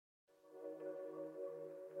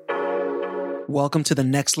Welcome to the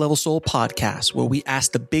Next Level Soul podcast, where we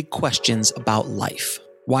ask the big questions about life.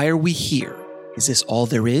 Why are we here? Is this all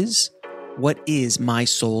there is? What is my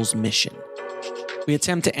soul's mission? We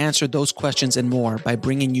attempt to answer those questions and more by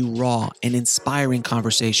bringing you raw and inspiring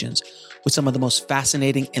conversations with some of the most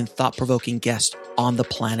fascinating and thought-provoking guests on the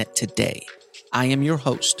planet today. I am your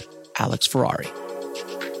host, Alex Ferrari.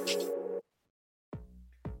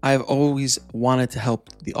 I've always wanted to help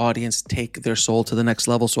the audience take their soul to the next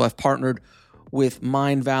level, so I've partnered with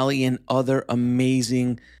Mind Valley and other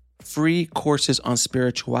amazing free courses on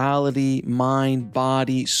spirituality, mind,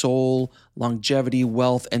 body, soul, longevity,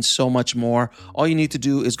 wealth, and so much more. All you need to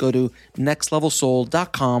do is go to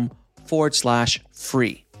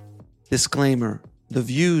nextlevelsoul.com/free. Disclaimer: the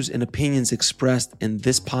views and opinions expressed in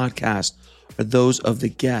this podcast are those of the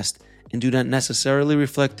guest and do not necessarily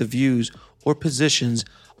reflect the views or positions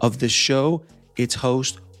of the show, its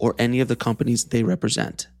host, or any of the companies they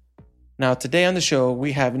represent. Now, today on the show,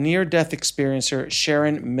 we have near-death experiencer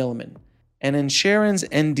Sharon Milliman. And in Sharon's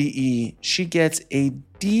NDE, she gets a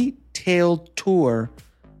detailed tour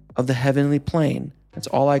of the heavenly plane. That's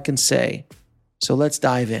all I can say. So let's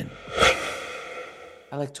dive in.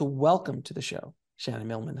 I'd like to welcome to the show Sharon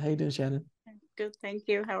Milliman. How you doing, Shannon? Good, thank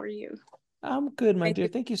you. How are you? I'm good, my dear.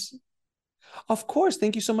 Thank you. Of course.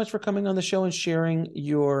 Thank you so much for coming on the show and sharing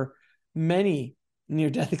your many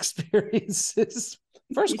near-death experiences.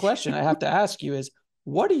 First question I have to ask you is,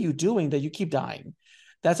 what are you doing that you keep dying?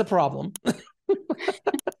 That's a problem.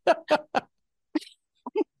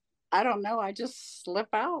 I don't know. I just slip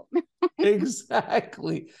out.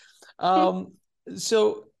 Exactly. So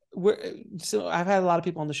I've had a lot of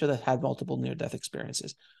people on the show that had multiple near-death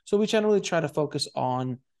experiences. So we generally try to focus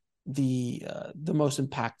on the most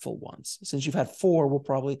impactful ones. Since you've had four,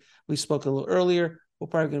 we spoke a little earlier. We're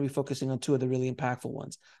probably going to be focusing on two of the really impactful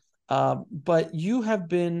ones. But you have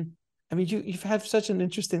been, you've had such an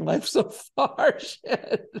interesting life so far,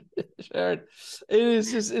 Sharon.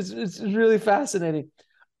 It's really fascinating.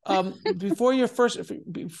 Before your first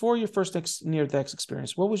near-death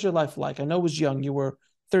experience, what was your life like? I know it was young. You were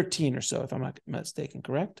 13 or so, if I'm not mistaken,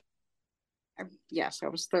 correct? Yes, I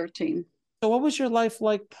was 13. So what was your life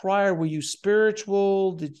like prior? Were you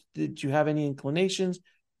spiritual? Did you have any inclinations?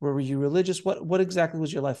 Were you religious? What exactly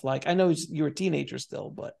was your life like? I know you were a teenager still,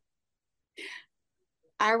 but.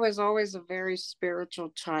 I was always a very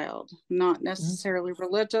spiritual child, not necessarily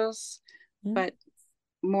religious, but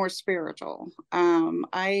more spiritual.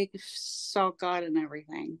 I saw God in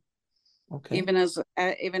everything, even as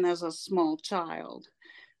a small child.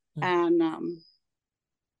 And, I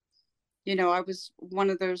was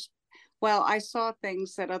one of those, I saw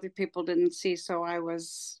things that other people didn't see. So I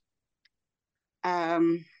was a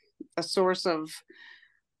source of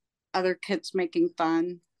other kids making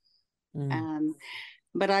fun.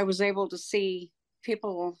 But I was able to see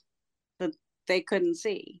people that they couldn't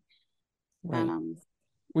see. Right.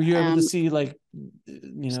 Were you able to see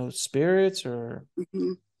spirits or?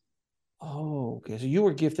 Oh, okay. So you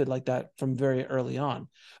were gifted like that from very early on,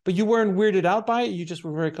 but you weren't weirded out by it. You just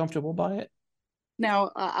were very comfortable by it.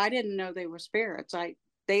 No, I didn't know they were spirits.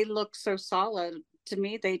 They looked so solid to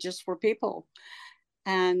me. They just were people.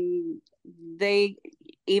 And they,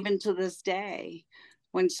 even to this day,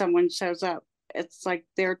 when someone shows up, it's like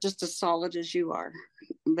they're just as solid as you are.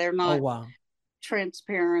 They're not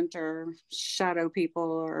transparent or shadow people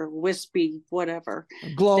or wispy, whatever.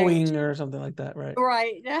 Glowing or something like that, right?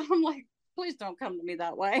 Right. I'm like, please don't come to me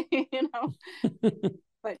that way,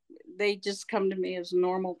 But they just come to me as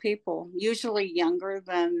normal people, usually younger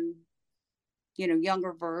than,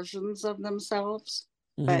 younger versions of themselves.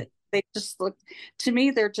 But they just look, to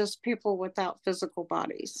me, they're just people without physical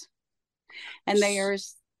bodies. And they are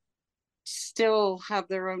still have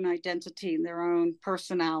their own identity and their own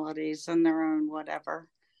personalities and their own whatever.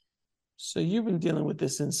 So you've been dealing with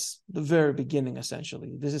this since the very beginning,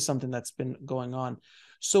 essentially. This is something that's been going on.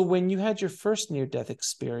 So when you had your first near-death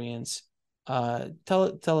experience,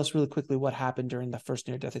 tell us really quickly what happened during the first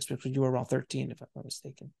near-death experience when you were around 13, if I'm not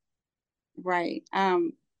mistaken. Right.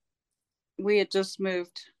 We had just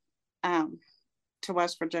moved to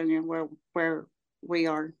West Virginia, where we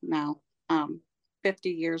are now,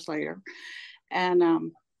 50 years later.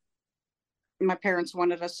 And my parents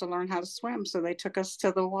wanted us to learn how to swim, so they took us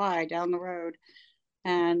to the Y down the road.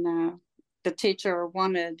 And the teacher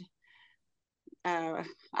wanted,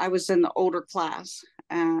 I was in the older class,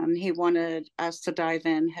 and he wanted us to dive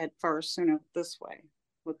in head first, this way.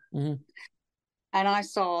 And I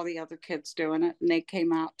saw all the other kids doing it, and they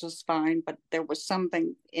came out just fine. But there was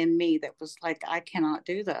something in me that was like, I cannot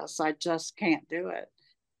do this. I just can't do it.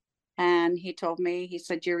 And he told me, he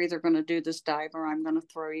said, you're either going to do this dive or I'm going to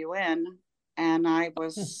throw you in. and I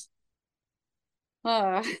was,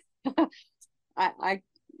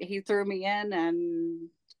 he threw me in and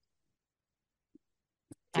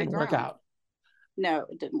Didn't work out. No,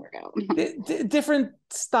 it didn't work out. Different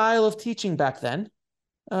style of teaching back then.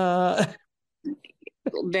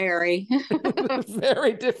 Very.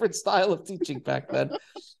 Very different style of teaching back then.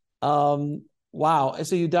 Wow.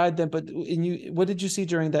 So you died then, but what did you see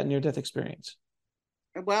during that near-death experience?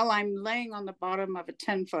 Well, I'm laying on the bottom of a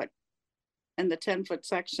 10-foot in the 10-foot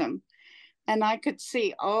section, and I could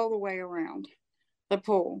see all the way around the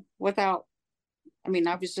pool without, I mean,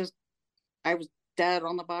 I was dead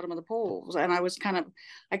on the bottom of the pool, and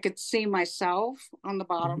I could see myself on the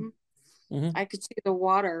bottom. Mm-hmm. I could see the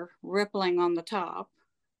water rippling on the top.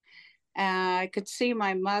 I could see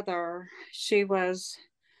my mother. She was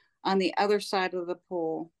on the other side of the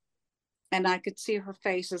pool, and I could see her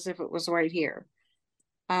face as if it was right here.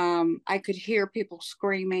 I could hear people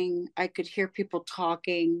screaming. I could hear people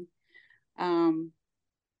talking. The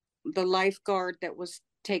lifeguard that was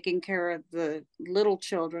taking care of the little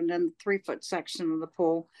children in the 3-foot section of the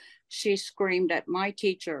pool, she screamed at my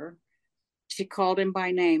teacher. She called him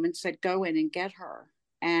by name and said, "Go in and get her."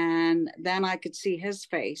 And then I could see his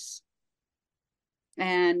face,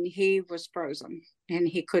 and he was frozen and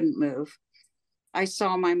he couldn't move. I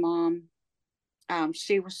saw my mom.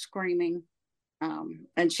 She was screaming,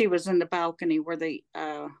 and she was in the balcony where the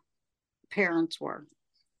parents were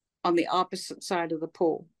on the opposite side of the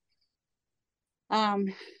pool.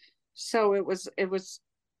 So it was,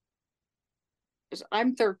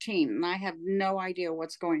 I'm 13 and I have no idea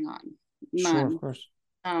what's going on. None. Sure, of course.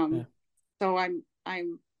 Yeah. So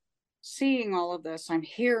I'm seeing all of this. I'm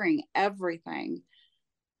hearing everything.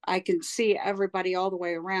 I can see everybody all the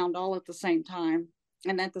way around all at the same time.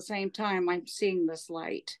 And at the same time, I'm seeing this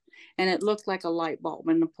light, and it looked like a light bulb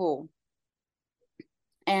in the pool.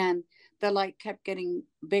 And the light kept getting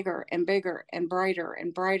bigger and bigger and brighter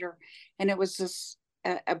and brighter. And it was this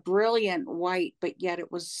a brilliant white, but yet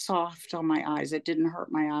it was soft on my eyes. It didn't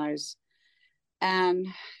hurt my eyes. And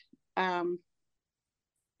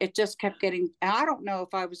it just kept getting, I don't know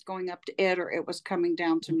if I was going up to it or it was coming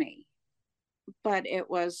down to me, but it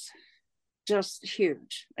was just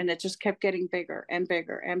huge. And it just kept getting bigger and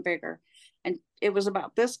bigger and bigger. And it was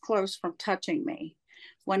about this close from touching me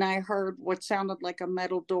when I heard what sounded like a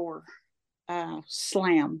metal door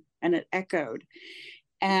slam, and it echoed.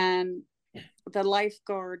 And the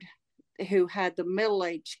lifeguard who had the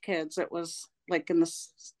middle-aged kids, it was like in the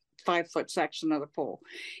 5-foot section of the pool,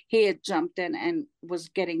 he had jumped in and was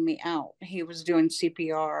getting me out. He was doing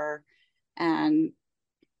CPR and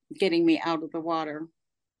getting me out of the water.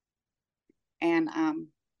 And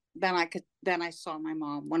then I saw my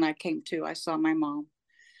mom. When I came to, I saw my mom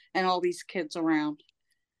and all these kids around,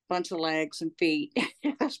 bunch of legs and feet.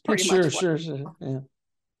 That's pretty much sure. Yeah.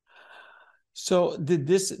 So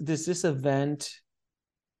does this event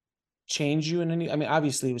change you in any, I mean,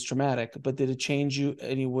 obviously it was traumatic, but did it change you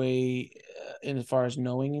any way in as far as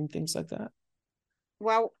knowing and things like that?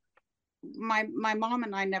 Well, my mom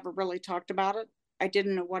and I never really talked about it. I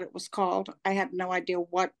didn't know what it was called. I had no idea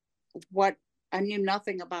what I knew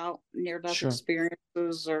nothing about near-death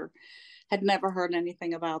experiences, or had never heard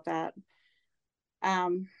anything about that.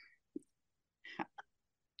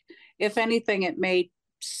 If anything, it made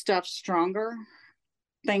stuff stronger.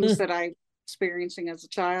 Things that I was experiencing as a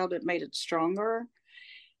child, it made it stronger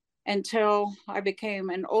until I became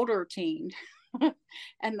an older teen,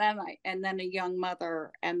 and then a young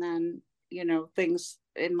mother, and then things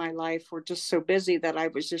in my life were just so busy that I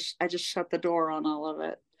just shut the door on all of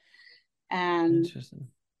it. And interesting.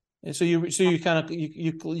 And so you kind of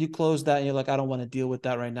you closed that, and you're like, I don't want to deal with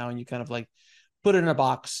that right now, and you kind of like put it in a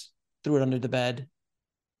box, threw it under the bed,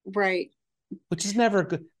 right? Which is never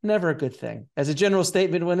a good thing as a general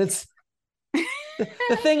statement. When it's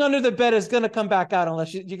the thing under the bed is going to come back out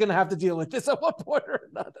unless you're going to have to deal with this at one point or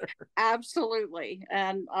another. Absolutely,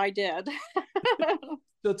 and I did.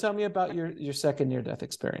 So tell me about your second near-death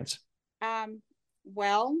experience.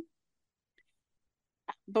 Well,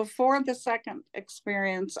 before the second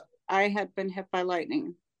experience, I had been hit by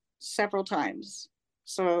lightning several times.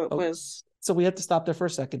 So it was. So we had to stop there for a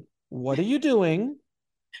second. What are you doing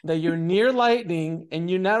that you're near lightning, and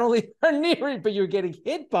you not only are near it, but you're getting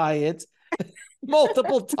hit by it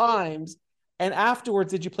multiple times? And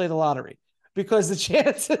afterwards, did you play the lottery? Because the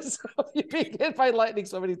chances of you being hit by lightning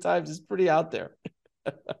so many times is pretty out there.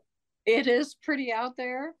 It is pretty out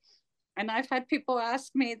there. And I've had people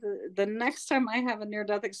ask me the next time I have a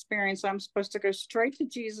near-death experience, I'm supposed to go straight to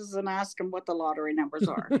Jesus and ask him what the lottery numbers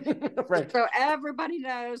are. Right. So everybody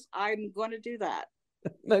knows I'm going to do that.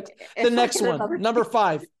 The next one, number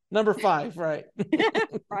 5. Number 5, right?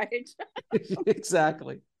 Right.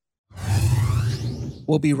 Exactly.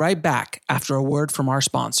 We'll be right back after a word from our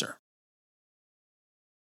sponsor.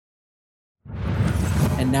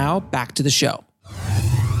 And now back to the show.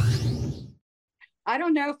 I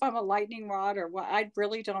don't know if I'm a lightning rod or what. I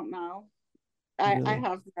really don't know. Really? I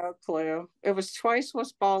have no clue. It was twice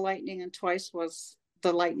was ball lightning and twice was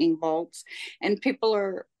the lightning bolts. And people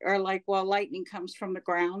are like, well, lightning comes from the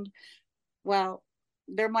ground. Well,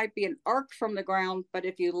 there might be an arc from the ground, but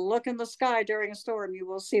if you look in the sky during a storm, you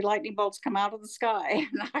will see lightning bolts come out of the sky.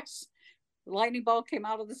 And the lightning bolt came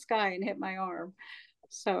out of the sky and hit my arm.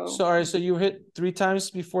 So sorry, so you were hit 3 times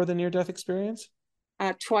before the near-death experience?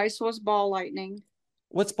 Twice was ball lightning.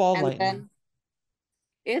 What's ball And lightning? then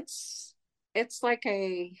it's like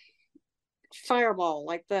a fireball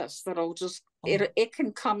like this that'll just it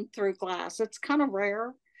can come through glass. It's kind of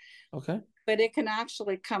rare. Okay. But it can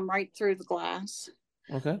actually come right through the glass.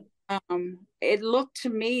 Okay. It looked to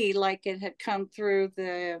me like it had come through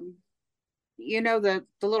the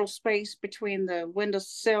little space between the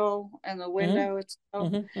windowsill and the window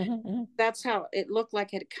itself. That's how it looked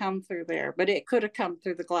like it had come through there, but it could have come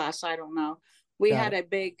through the glass. I don't know. We had a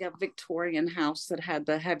big Victorian house that had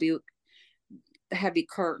the heavy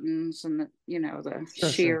curtains and the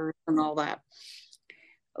shears and all that.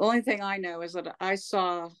 The only thing I know is that I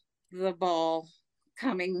saw the ball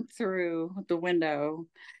coming through the window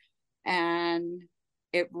and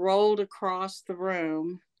it rolled across the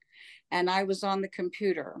room, and I was on the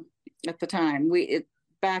computer at the time.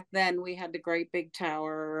 Back then we had the great big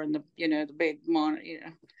tower and the big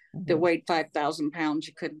monitor, that weighed 5,000 pounds.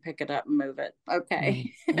 You couldn't pick it up and move it.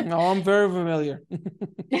 Okay. No, I'm very familiar.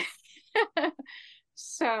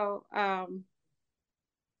 So I'm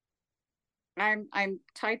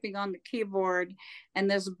typing on the keyboard,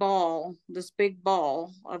 and this big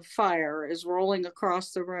ball of fire is rolling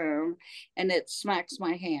across the room, and it smacks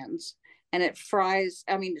my hands, and it fries.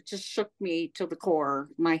 I mean, it just shook me to the core.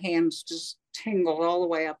 My hands just tingled all the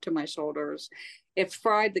way up to my shoulders. It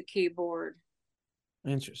fried the keyboard.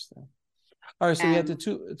 Interesting. All right, so we had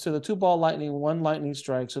the 2 ball lightning, 1 lightning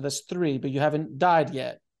strike, so that's 3, but you haven't died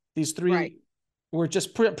yet. These 3 were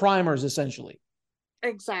just primers, essentially.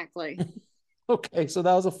 Exactly. Okay, so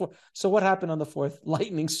that was a 4. So what happened on the 4th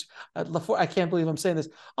lightning? I can't believe I'm saying this.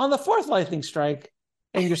 On the 4th lightning strike,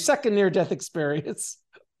 and your second near-death experience,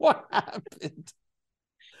 what happened?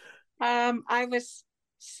 I was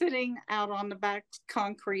sitting out on the back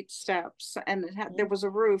concrete steps, and there was a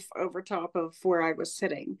roof over top of where I was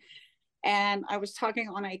sitting, and I was talking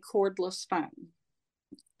on a cordless phone,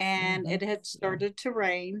 and it had started to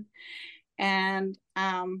rain, and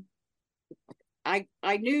I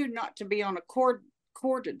knew not to be on a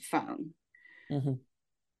corded phone,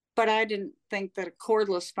 but I didn't think that a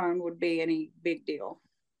cordless phone would be any big deal.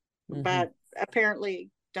 But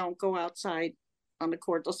apparently, don't go outside on a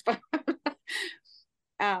cordless phone.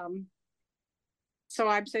 So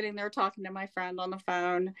I'm sitting there talking to my friend on the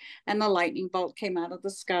phone, and the lightning bolt came out of the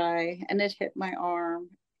sky, and it hit my arm,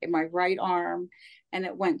 in my right arm, and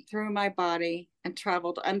it went through my body and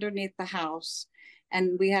traveled underneath the house.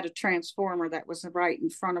 And we had a transformer that was right in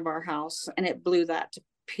front of our house, and it blew that to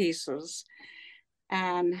pieces.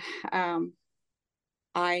 And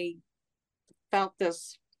I felt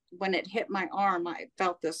this, when it hit my arm, I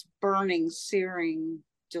felt this burning, searing,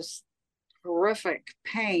 just horrific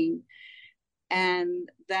pain. And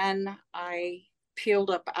then I peeled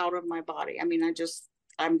up out of my body. I mean,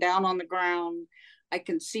 I'm down on the ground. I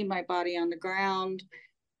can see my body on the ground.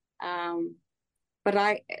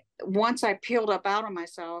 But once I peeled up out of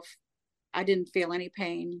myself, I didn't feel any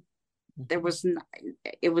pain. It was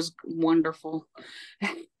wonderful.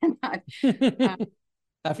 And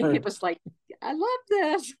it was like, I love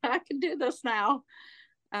this. I can do this now.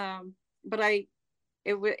 But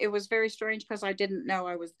it was very strange because I didn't know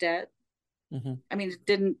I was dead. I mean,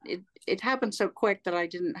 it happened so quick that I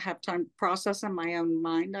didn't have time to process in my own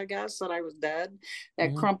mind, I guess, that I was dead.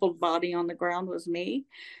 That crumpled body on the ground was me.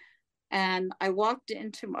 And I walked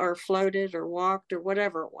into, or floated or walked or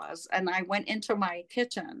whatever it was, and I went into my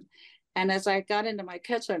kitchen. And as I got into my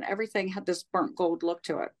kitchen, everything had this burnt gold look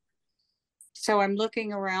to it. So I'm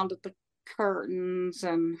looking around at the curtains,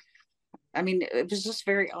 and I mean, it was just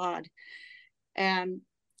very odd. And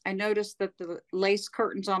I noticed that the lace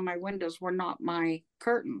curtains on my windows were not my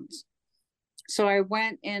curtains. So I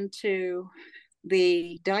went into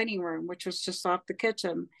the dining room, which was just off the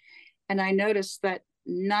kitchen, and I noticed that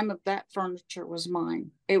none of that furniture was mine.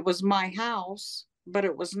 It was my house, but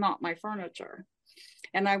it was not my furniture.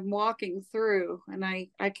 And I'm walking through, and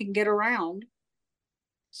I can get around,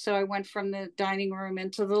 So I went from the dining room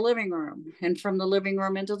into the living room, and from the living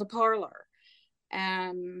room into the parlor.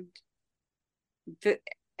 And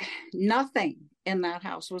nothing in that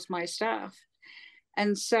house was my stuff.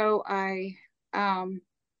 And so I heard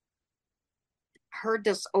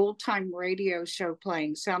this old time radio show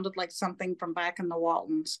playing, sounded like something from back in the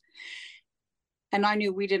Waltons. And I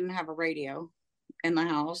knew we didn't have a radio in the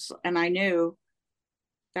house. And I knew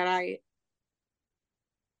that I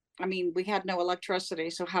mean, we had no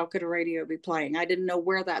electricity, so how could a radio be playing? I didn't know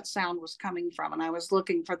where that sound was coming from. And I was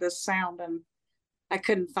looking for this sound and I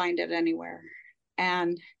couldn't find it anywhere.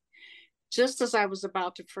 And just as I was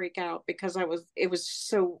about to freak out because it was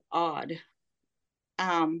so odd,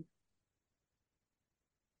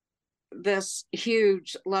 this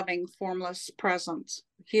huge, loving, formless presence,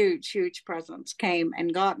 huge presence came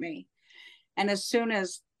and got me. And as soon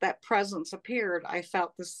as that presence appeared, I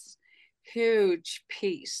felt this huge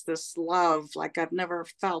peace, this love like I've never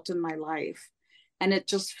felt in my life. And it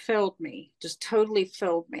just filled me, just totally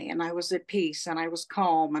filled me. And I was at peace and I was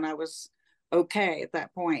calm and I was okay at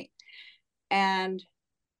that point. And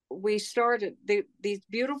we started, these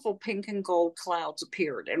beautiful pink and gold clouds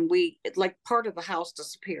appeared, and like part of the house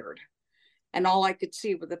disappeared. And all I could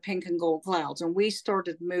see were the pink and gold clouds. And we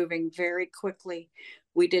started moving very quickly.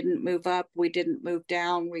 We didn't move up, we didn't move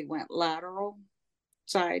down, we went lateral,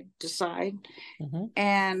 side to side. Mm-hmm.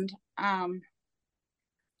 And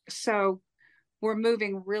so we're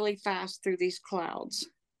moving really fast through these clouds.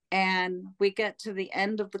 And we get to the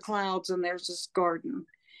end of the clouds, and there's this garden.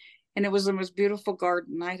 And it was the most beautiful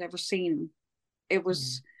garden I'd ever seen. It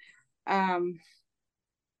was a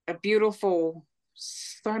beautiful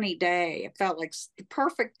sunny day. It felt like the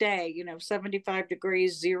perfect day, 75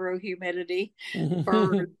 degrees, zero humidity,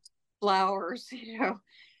 birds, flowers,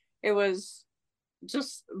 it was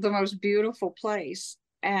just the most beautiful place.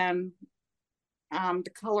 And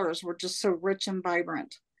the colors were just so rich and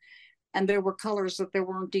vibrant. And there were colors that there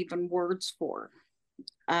weren't even words for.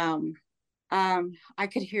 I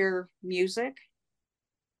could hear music,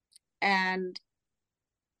 and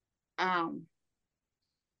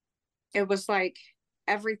it was like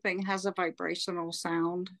everything has a vibrational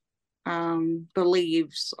sound. The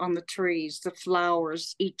leaves on the trees, the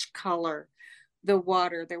flowers, each color, the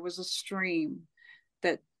water. There was a stream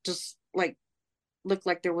that just like looked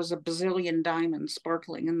like there was a bazillion diamonds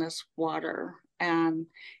sparkling in this water, and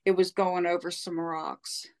it was going over some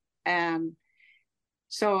rocks. And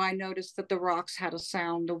so I noticed that the rocks had a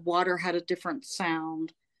sound, the water had a different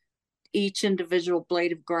sound, each individual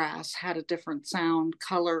blade of grass had a different sound,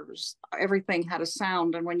 colors, everything had a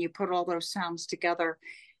sound. And when you put all those sounds together,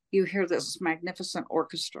 you hear this magnificent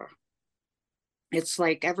orchestra. It's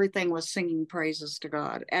like everything was singing praises to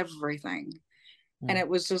God, everything. And it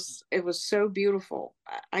was so beautiful.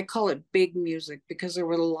 I call it big music because there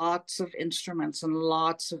were lots of instruments and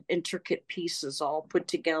lots of intricate pieces all put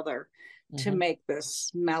together to make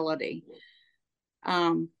this melody.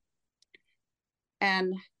 And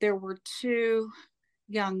there were two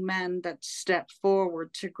young men that stepped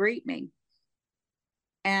forward to greet me.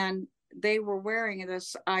 And they were wearing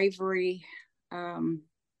this ivory,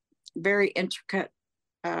 very intricate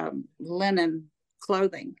linen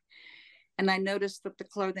clothing. And I noticed that the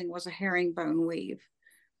clothing was a herringbone weave.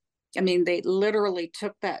 I mean, they literally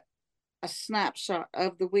took a snapshot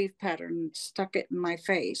of the weave pattern and stuck it in my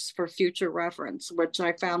face for future reference, which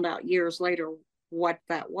I found out years later what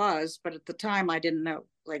that was. But at the time I didn't know,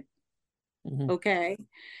 like, okay,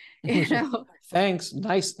 Thanks.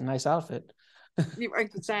 Nice outfit.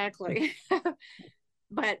 Exactly.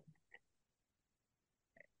 But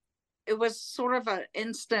it was sort of an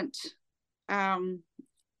instant,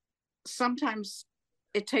 sometimes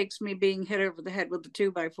it takes me being hit over the head with the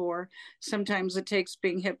 2x4. Sometimes it takes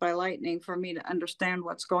being hit by lightning for me to understand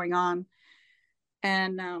what's going on.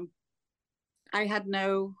 And I had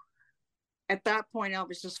at that point, I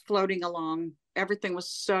was just floating along. Everything was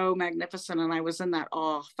so magnificent, and I was in that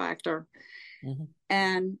awe factor.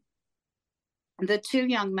 And the two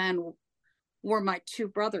young men were my two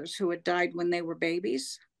brothers who had died when they were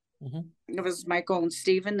babies. It was Michael and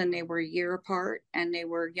Stephen, and they were a year apart, and they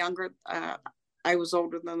were younger. I was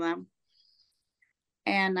older than them.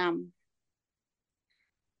 And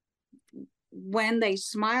when they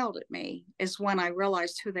smiled at me is when I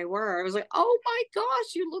realized who they were. I was like, oh my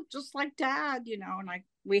gosh, you look just like Dad, and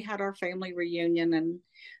we had our family reunion and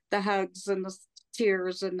the hugs and the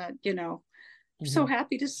tears and the, I'm so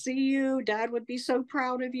happy to see you. Dad would be so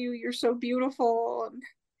proud of you. You're so beautiful.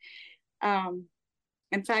 And,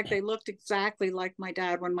 in fact, they looked exactly like my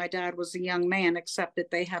dad when my dad was a young man, except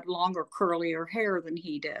that they had longer, curlier hair than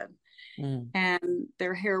he did. Mm. and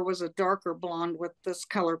their hair was a darker blonde with this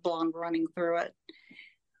color blonde running through it.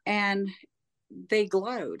 And they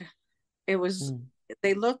glowed. It was,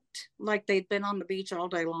 they looked like they'd been on the beach all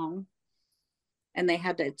day long, and they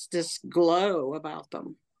had this glow about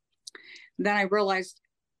them. Then I realized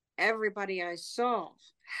everybody I saw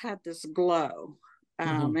had this glow.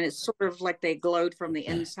 And it's sort of like they glowed from the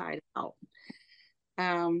inside out.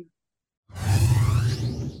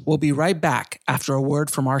 We'll be right back after a word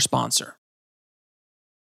from our sponsor.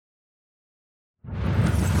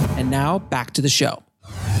 And now back to the show.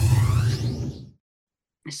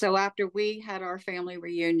 So after we had our family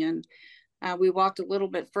reunion, we walked a little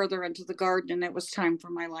bit further into the garden, and it was time for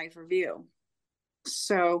my life review.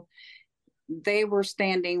 So they were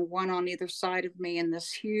standing one on either side of me, and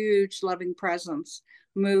this huge loving presence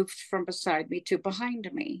moved from beside me to behind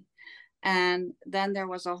me. And then there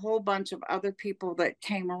was a whole bunch of other people that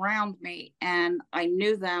came around me, and I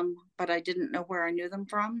knew them, but I didn't know where I knew them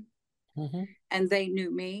from. And they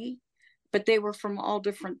knew me, but they were from all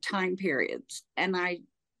different time periods. And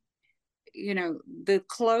the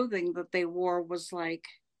clothing that they wore was like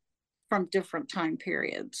from different time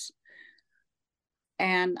periods.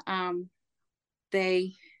 And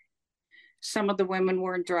some of the women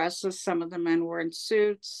were in dresses, some of the men were in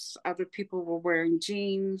suits, other people were wearing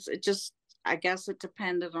jeans. I guess it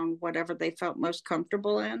depended on whatever they felt most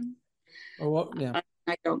comfortable in. Or what? Yeah.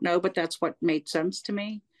 I don't know, but that's what made sense to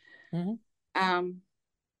me. But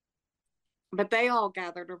they all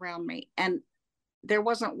gathered around me, and there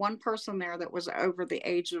wasn't one person there that was over the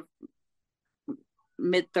age of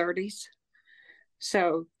mid-30s.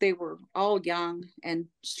 So they were all young and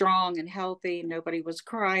strong and healthy. Nobody was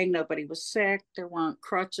crying. Nobody was sick. There weren't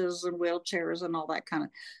crutches and wheelchairs and all that kind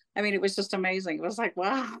of, it was just amazing. It was like,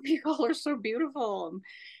 wow, people are so beautiful, and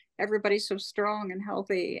everybody's so strong and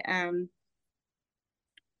healthy. And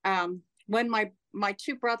when my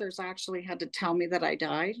two brothers actually had to tell me that I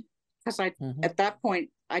died, because at that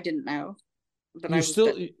point, I didn't know that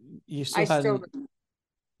you still hadn't.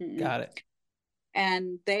 Got it.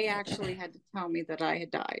 And they actually had to tell me that I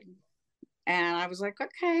had died. And I was like,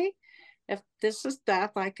 okay, if this is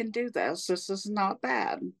death, I can do this. This is not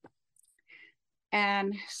bad.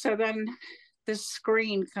 And so then this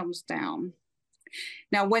screen comes down.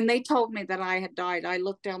 Now, when they told me that I had died, I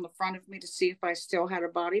looked down the front of me to see if I still had a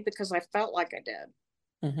body, because I felt like I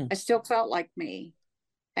did. I still felt like me.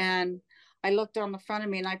 And I looked on the front of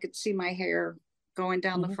me, and I could see my hair going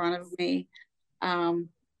down the front of me.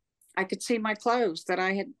 I could see my clothes that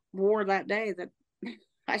I had wore that day that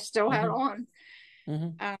I still had on.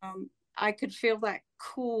 I could feel that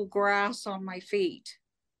cool grass on my feet.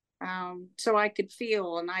 So I could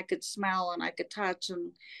feel, and I could smell, and I could touch,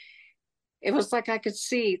 and it was like I could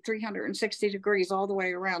see 360 degrees all the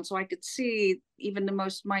way around. So I could see even the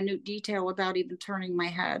most minute detail without even turning my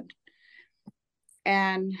head.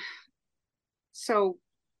 And so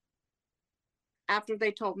after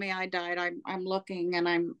they told me I died, I'm looking,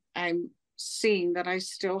 and I'm seeing that I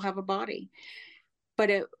still have a body, but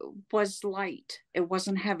it was light. It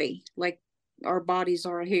wasn't heavy like our bodies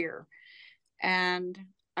are here. And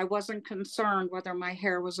I wasn't concerned whether my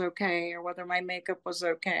hair was okay or whether my makeup was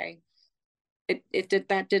okay.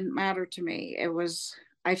 That didn't matter to me.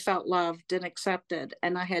 I felt loved and accepted,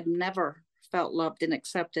 and I had never felt loved and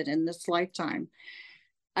accepted in this lifetime.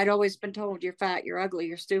 I'd always been told, you're fat, you're ugly,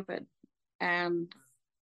 you're stupid. And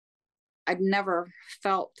I'd never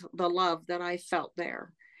felt the love that I felt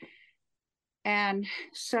there. And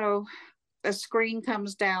so a screen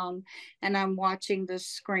comes down, and I'm watching this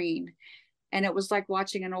screen. And it was like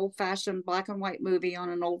watching an old-fashioned black and white movie on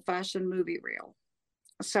an old-fashioned movie reel.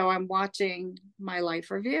 So I'm watching my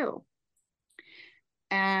life review.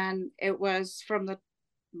 And it was from the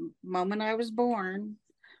moment I was born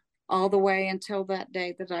all the way until that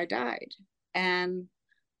day that I died. And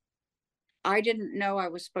I didn't know I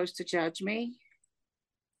was supposed to judge me.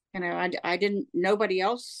 I didn't, nobody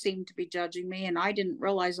else seemed to be judging me, and I didn't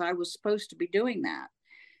realize I was supposed to be doing that.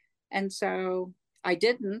 And so I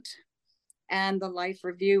didn't. And the life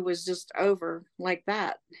review was just over like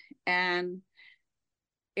that. And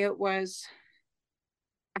it was,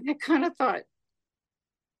 I kind of thought,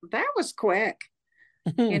 that was quick.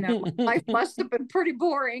 Life must have been pretty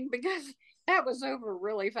boring, because that was over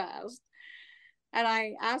really fast. And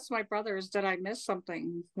I asked my brothers, did I miss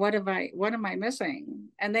something? What am I missing?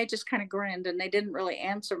 And they just kind of grinned, and they didn't really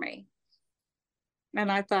answer me.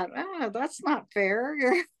 And I thought, that's not fair.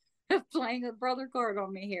 You're playing a brother card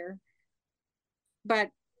on me here. But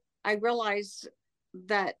I realized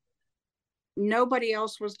that nobody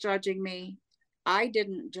else was judging me. I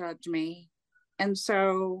didn't judge me. And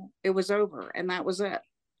so it was over, and that was it.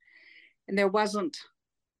 And there wasn't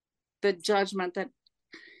the judgment that,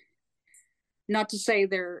 not to say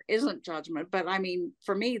there isn't judgment, but I mean,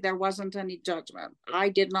 for me, there wasn't any judgment. I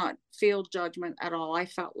did not feel judgment at all. I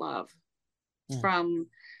felt love from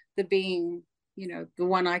the being, the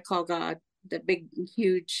one I call God, the big,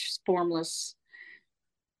 huge, formless.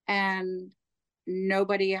 And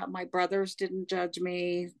nobody, my brothers didn't judge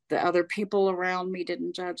me. The other people around me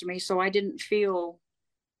didn't judge me. So I didn't feel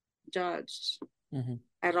judged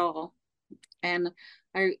at all. And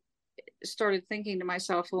I started thinking to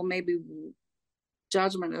myself, well, maybe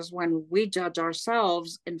judgment is when we judge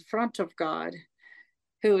ourselves in front of God,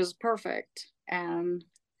 who is perfect. And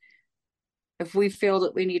if we feel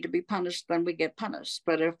that we need to be punished, then we get punished.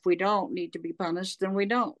 But if we don't need to be punished, then we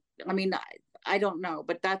don't. I mean, I don't know,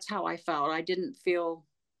 but that's how I felt. I didn't feel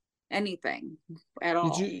anything at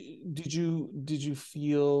all. Did you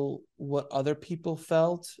feel what other people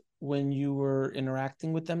felt when you were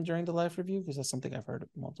interacting with them during the life review? Because that's something I've heard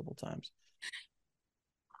multiple times.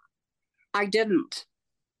 I didn't.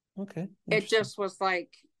 Okay. It just was like,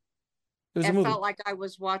 it felt like I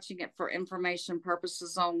was watching it for information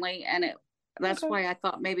purposes only. And that's why I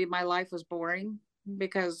thought maybe my life was boring,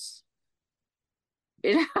 because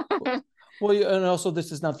well, and also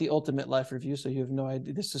this is not the ultimate life review, so you have no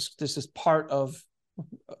idea. This is part of,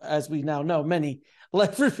 as we now know, many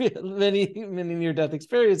life review, many near-death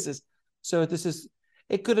experiences. So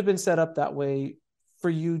it could have been set up that way for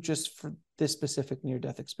you, just for this specific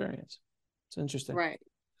near-death experience. It's interesting, right?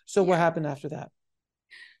 So what happened after that?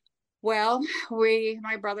 Well,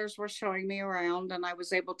 my brothers were showing me around, and I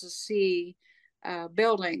was able to see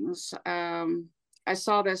buildings. I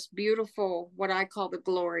saw this beautiful, what I call the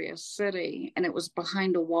glorious city, and it was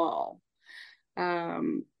behind a wall, a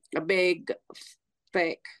big,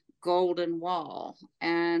 thick, golden wall.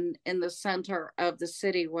 And in the center of the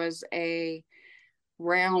city was a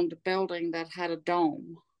round building that had a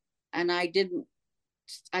dome. And I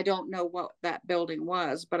don't know what that building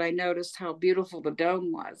was, but I noticed how beautiful the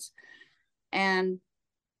dome was. And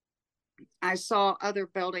I saw other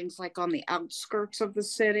buildings like on the outskirts of the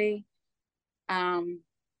city. And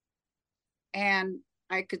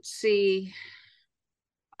I could see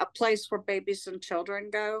a place where babies and children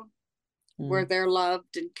go, where they're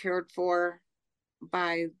loved and cared for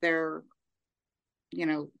by their,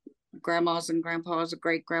 grandmas and grandpas or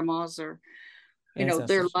great grandmas, or,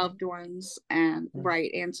 their loved ones, and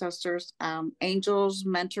ancestors, angels,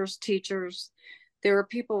 mentors, teachers. There are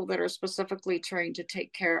people that are specifically trained to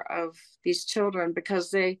take care of these children, because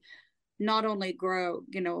they not only grow,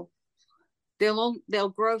 they'll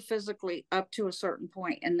grow physically up to a certain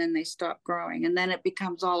point, and then they stop growing, and then it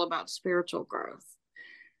becomes all about spiritual growth.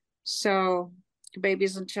 So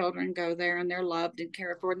babies and children go there, and they're loved and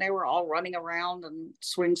cared for, and they were all running around and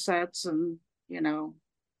swing sets and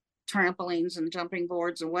trampolines and jumping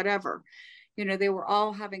boards and whatever. They were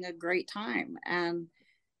all having a great time, and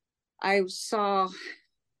I saw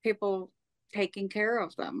people taking care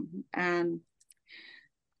of them. And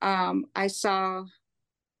I saw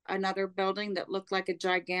another building that looked like a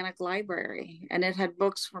gigantic library, and it had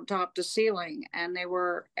books from top to ceiling, and they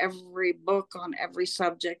were every book on every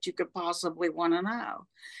subject you could possibly want to know.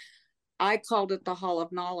 I called it the Hall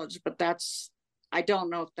of Knowledge, but I don't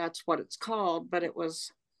know if that's what it's called, but it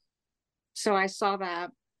was. So I saw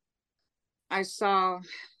that. I saw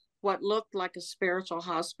what looked like a spiritual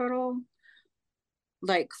hospital,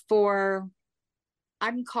 I'm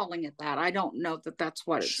calling it that. I don't know that that's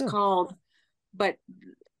what it's called, but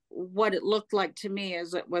what it looked like to me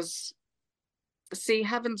is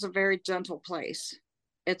heaven's a very gentle place.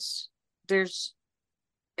 It's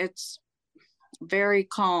very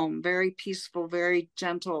calm, very peaceful, very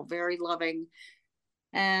gentle, very loving.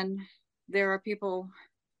 And there are people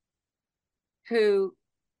who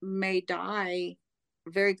may die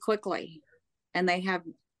very quickly, and they have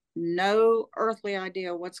no earthly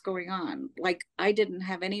idea what's going on. Like, I didn't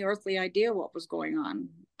have any earthly idea what was going on.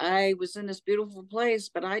 I was in this beautiful place,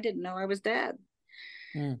 but I didn't know I was dead.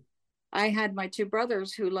 I had my two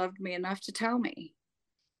brothers who loved me enough to tell me,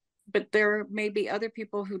 but there may be other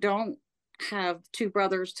people who don't have two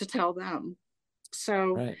brothers to tell them.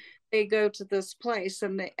 So they go to this place,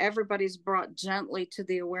 and everybody's brought gently to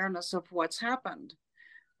the awareness of what's happened.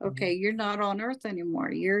 Okay, you're not on earth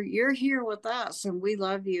anymore. You're here with us, and we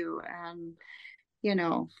love you. And,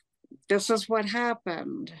 this is what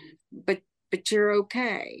happened, but you're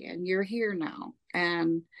okay, and you're here now.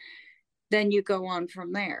 And then you go on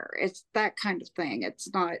from there. It's that kind of thing.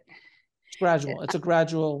 It's not. It's gradual. It's a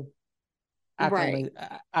gradual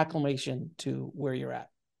acclimation to where you're at.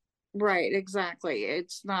 Right, exactly.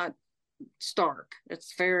 It's not stark.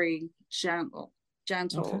 It's very gentle.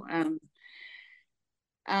 Okay. And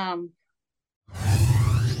Um,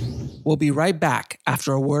 We'll be right back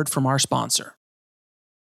after a word from our sponsor.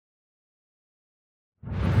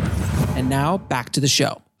 And now back to the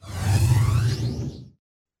show.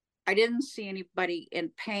 I didn't see anybody in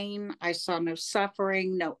pain. I saw no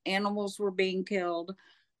suffering. No animals were being killed.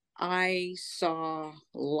 I saw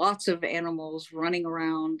lots of animals running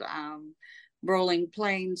around, rolling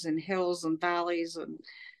plains and hills and valleys, and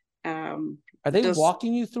are they just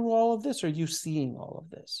walking you through all of this, or are you seeing all of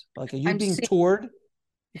this? Like, are you I'm being seeing toured?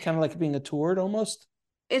 You kind of like being a toured almost?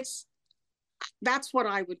 that's what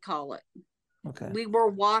I would call it. Okay. We were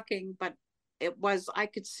walking, but I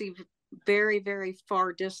could see very, very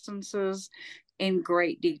far distances in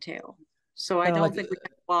great detail. So I Kind of don't like, think we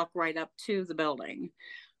had to walk right up to the building,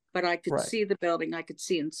 but I could right. see the building. I could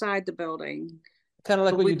see inside the building. Kind of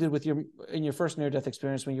like But what you did with in your first near-death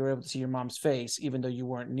experience when you were able to see your mom's face, even though you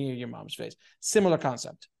weren't near your mom's face. Similar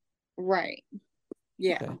concept. right.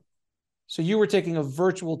 Yeah. Okay. So you were taking a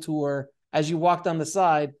virtual tour. As you walked on the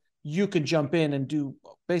side, you could jump in and do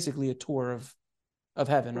basically a tour of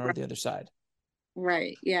heaven or Right. the other side.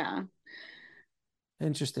 Right. Yeah.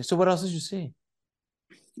 Interesting. So what else did you see?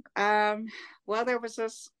 Well, there was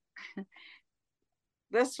this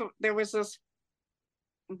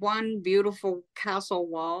one beautiful castle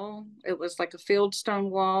wall. It was like a fieldstone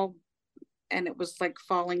wall, and it was like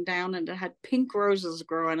falling down, and it had pink roses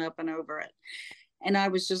growing up and over it. And I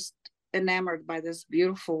was just enamored by this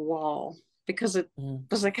beautiful wall because it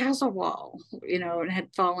was a castle wall, it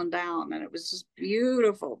had fallen down, and it was just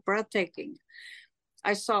beautiful, breathtaking.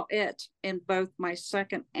 I saw it in both my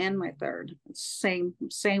second and my third. Same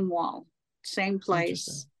wall, same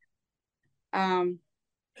place. Um,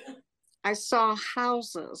 I saw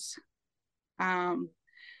houses.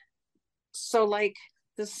 So like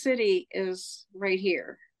the city is right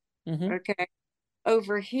here. Mm-hmm. Okay.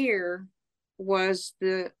 Over here was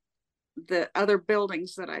the other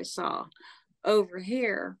buildings that I saw. Over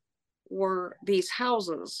here were these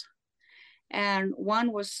houses, and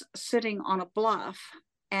one was sitting on a bluff,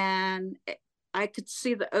 and I could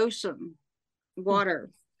see the ocean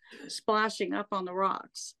water splashing up on the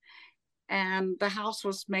rocks. And the house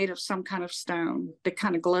was made of some kind of stone that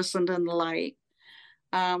kind of glistened in the light.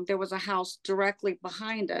 There was a house directly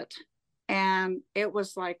behind it, and it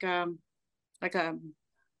was like a I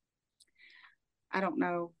don't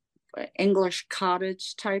know, English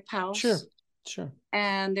cottage type house. Sure.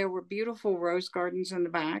 And there were beautiful rose gardens in the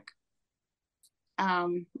back.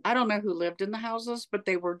 I don't know who lived in the houses, but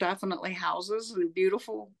they were definitely houses, and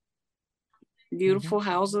beautiful, beautiful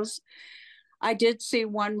houses. I did see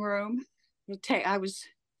one room.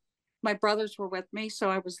 My brothers were with me,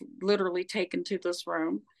 so I was literally taken to this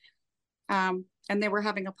room. And they were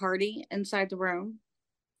having a party inside the room.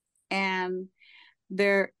 And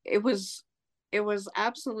it was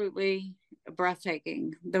absolutely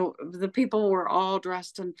breathtaking. The people were all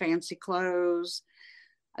dressed in fancy clothes.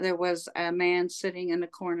 There was a man sitting in the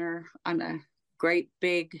corner on a great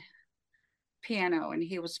big piano, and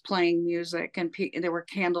he was playing music, and there were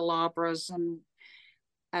candelabras and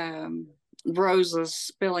roses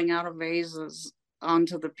spilling out of vases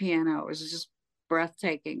onto the piano. It was just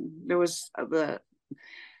breathtaking. There was the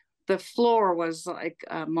floor was like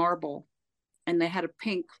marble, and they had a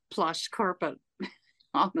pink plush carpet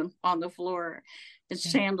on the floor. It's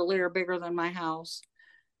chandelier bigger than my house.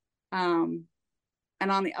 And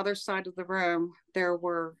on the other side of the room, there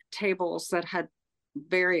were tables that had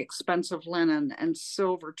very expensive linen and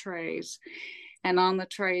silver trays. And on the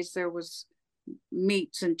trays, there was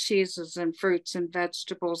meats and cheeses and fruits and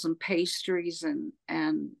vegetables and pastries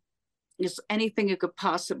and just anything you could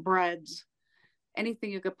possibly, breads,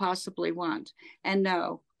 anything you could possibly want. And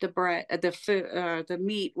no, the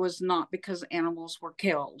meat was not because animals were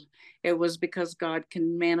killed. It was because God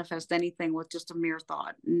can manifest anything with just a mere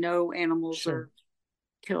thought. No animals are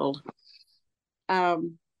killed. But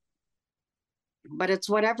it's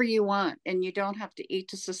whatever you want, and you don't have to eat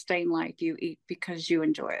to sustain life. You eat because you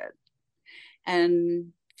enjoy it,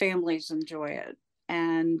 and families enjoy it,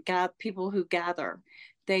 and people who gather,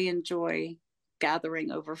 they enjoy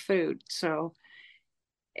gathering over food. So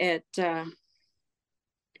it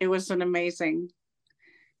was an amazingly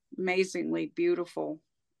beautiful.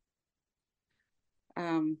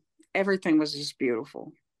 Everything was just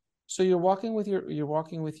beautiful. So you're walking with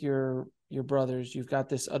your brothers. You've got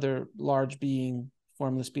this other large being,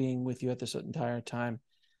 formless being with you at this entire time.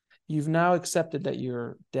 You've now accepted that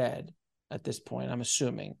you're dead at this point, I'm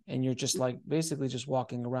assuming, and you're just like basically just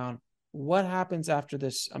walking around. What happens after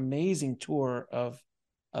this amazing tour of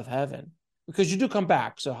heaven? Because you do come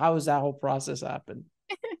back. So how does that whole process happen?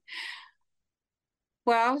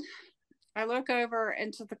 Well, I look over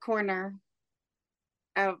into the corner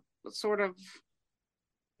of sort of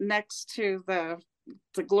next to the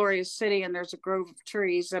glorious city, and there's a grove of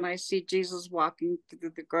trees, and I see Jesus walking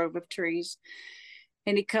through the grove of trees,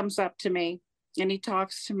 and he comes up to me and he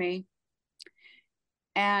talks to me.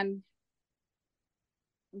 And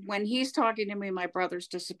when he's talking to me, my brothers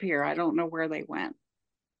disappear. I don't know where they went.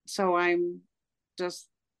 So I'm just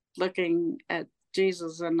looking at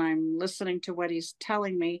Jesus and I'm listening to what he's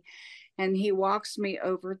telling me. And he walks me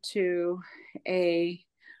over to a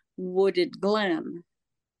wooded glen.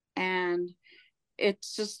 And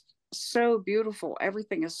it's just so beautiful.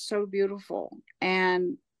 Everything is so beautiful.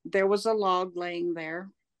 And there was a log laying there.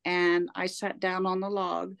 And I sat down on the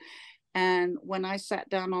log. And when I sat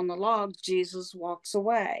down on the log, Jesus walks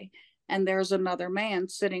away. And there's another man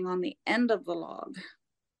sitting on the end of the log.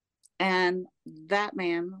 And that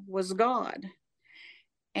man was God.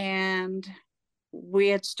 And we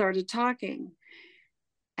had started talking.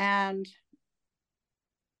 And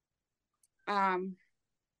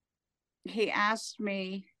he asked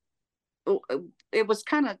me, it was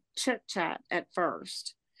kind of chit chat at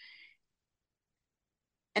first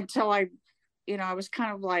until I was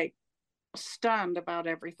kind of like stunned about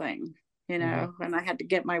everything, and I had to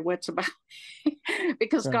get my wits about it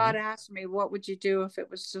because God asked me, what would you do if it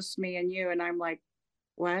was just me and you? And I'm like,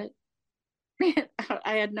 what?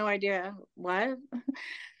 I had no idea what.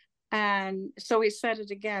 And so he said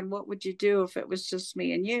it again, what would you do if it was just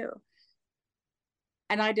me and you?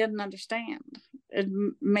 And I didn't understand. It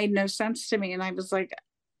made no sense to me. And I was like,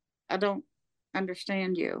 I don't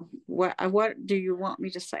understand you. What do you want me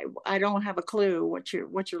to say? I don't have a clue what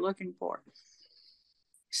you're looking for.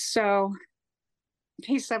 So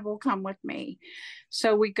he said, well, come with me.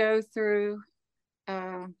 So we go through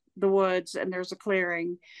the woods, and there's a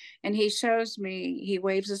clearing, and he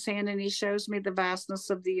waves his hand and he shows me the vastness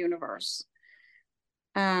of the universe,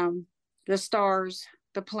 the stars,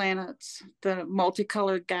 the planets, the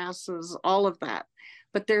multicolored gases, all of that.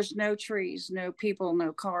 But there's no trees, no people,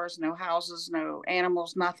 no cars, no houses, no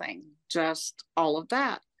animals, nothing, just all of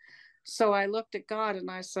that. So I looked at God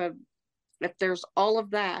and I said, if there's all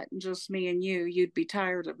of that, just me and you, you'd be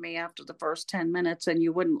tired of me after the first 10 minutes and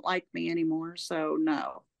you wouldn't like me anymore. So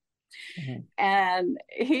no. And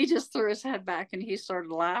he just threw his head back and he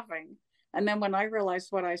started laughing. And then when I realized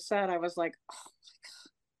what I said, I was like, oh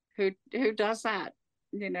my God, who does that?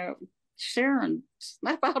 Sharon,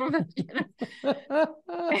 snap out of it.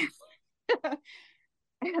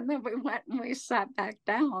 And then we went and we sat back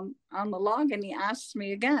down on the log and he asked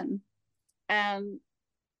me again. And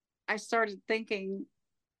I started thinking,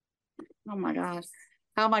 oh my gosh,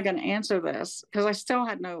 how am I going to answer this? Because I still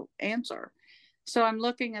had no answer. So I'm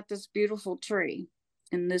looking at this beautiful tree.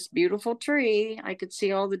 In this beautiful tree, I could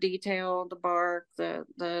see all the detail, the bark, the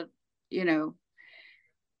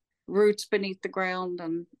roots beneath the ground,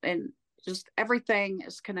 and just everything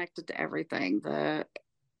is connected to everything. The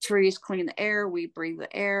trees clean the air, we breathe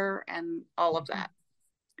the air, and all of that.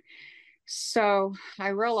 So I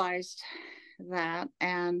realized that,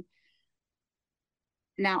 and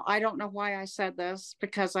now I don't know why I said this,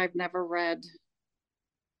 because I've never read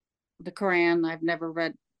the Quran.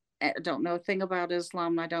 I don't know a thing about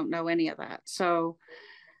Islam. I don't know any of that. So,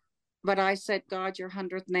 but I said, God, your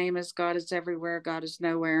 100th name is God is everywhere, God is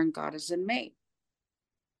nowhere, and God is in me.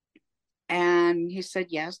 And he said,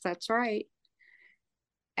 yes, that's right.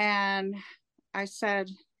 And I said,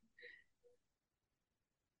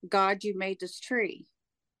 God, you made this tree.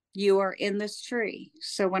 You are in this tree.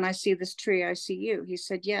 So when I see this tree, I see you. He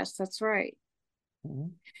said, yes, that's right.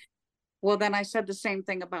 Well, then I said the same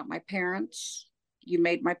thing about my parents. You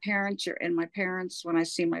made my parents, you're in my parents. When I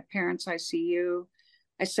see my parents, I see you.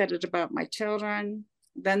 I said it about my children.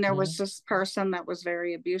 Then there was this person that was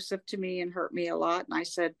very abusive to me and hurt me a lot. And I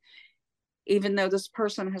said, even though this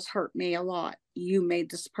person has hurt me a lot, you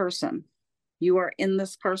made this person. You are in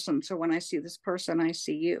this person. So when I see this person, I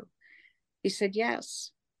see you. He said,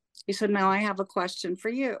 yes. He said, now I have a question for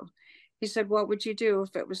you. He said, what would you do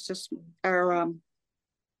if it was just, or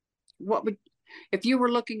if you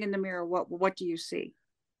were looking in the mirror, what do you see?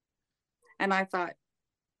 And I thought,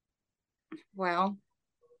 well,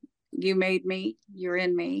 you made me, you're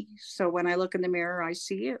in me. So when I look in the mirror, I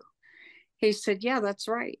see you. He said, yeah, that's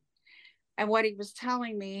right. And what he was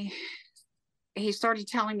telling me, he started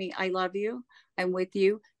telling me, I love you. I'm with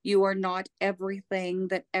you. You are not everything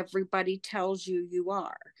that everybody tells you you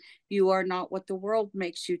are. You are not what the world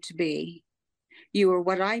makes you to be. You are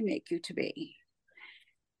what I make you to be.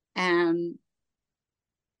 And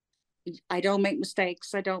I don't make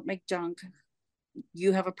mistakes. I don't make junk.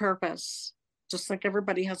 You have a purpose, just like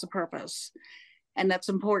everybody has a purpose. And that's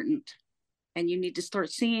important. and you need to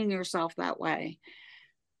start seeing yourself that way.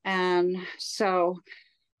 And so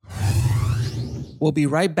we'll be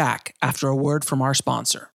right back after a word from our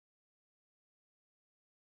sponsor.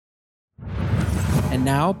 And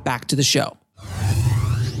now back to the show.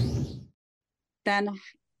 Then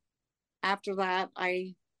after that,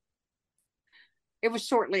 it was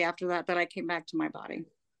shortly after that I came back to my body.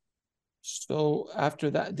 So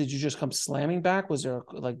after that, did you just come slamming back? Was there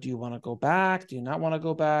like, do you want to go back? Do you not want to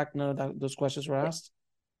go back? None of those questions were asked?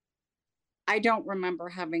 I don't remember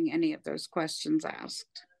having any of those questions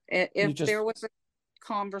asked. If there was a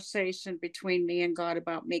conversation between me and God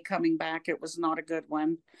about me coming back, it was not a good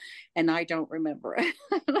one, and I don't remember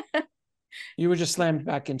it. You were just slammed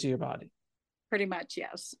back into your body. Pretty much,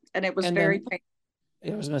 yes. And it was very painful.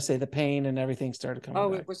 I was going to say the pain and everything started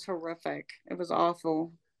coming back. It was horrific. It was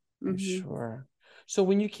awful. I'm sure. So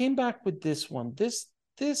when you came back with this one, this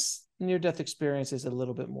near-death experience is a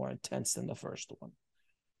little bit more intense than the first one.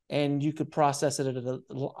 And you could process it at a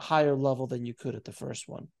higher level than you could at the first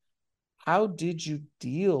one. How did you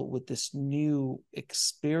deal with this new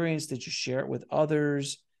experience? Did you share it with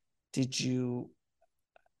others? How did you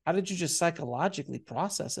just psychologically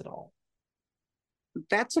process it all?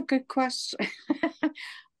 That's a good question.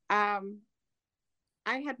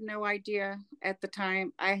 I had no idea at the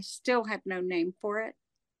time. I still had no name for it.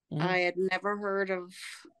 Mm-hmm. I had never heard of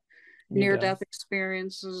near-death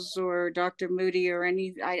experiences or Dr. Moody or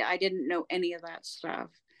I didn't know any of that stuff.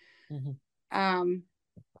 Mm-hmm.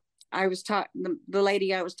 I was the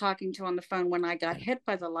lady I was talking to on the phone when I got hit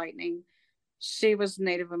by the lightning, she was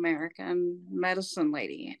Native American medicine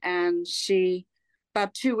lady. And she,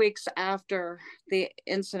 about 2 weeks after the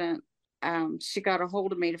incident, she got a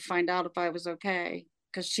hold of me to find out if I was okay,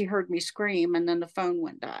 because she heard me scream and then the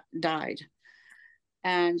phone died.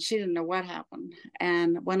 And she didn't know what happened.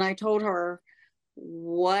 And when I told her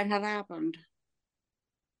what had happened,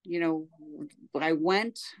 I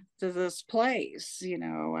went to this place,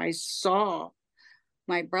 I saw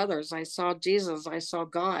my brothers, I saw Jesus, I saw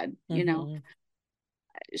God, mm-hmm.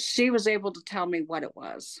 She was able to tell me what it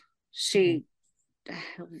was. She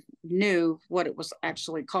mm-hmm. knew what it was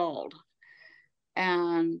actually called.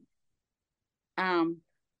 And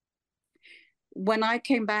when I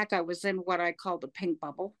came back, I was in what I call the pink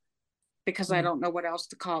bubble, because mm-hmm. I don't know what else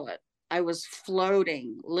to call it. I was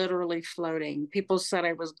floating, literally floating. People said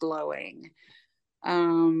I was glowing.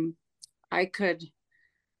 I could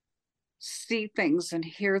see things and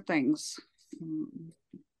hear things.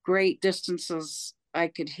 Great distances, I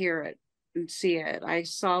could hear it and see it. I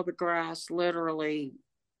saw the grass literally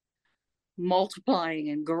multiplying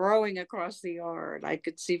and growing across the yard. I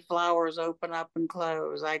could see flowers open up and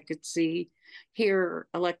close. I could hear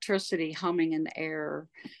electricity humming in the air.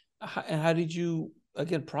 And how did you,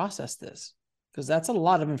 again, process this? Because that's a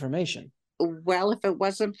lot of information. Well, if it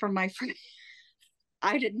wasn't for my friend,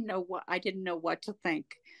 I didn't know what to think.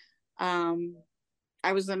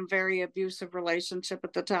 I was in a very abusive relationship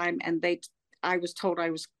at the time, and I was told I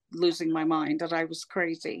was losing my mind, that I was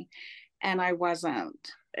crazy, and I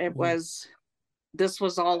wasn't. This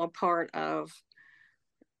was all a part of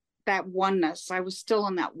that oneness. I was still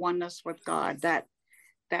in that oneness with God, that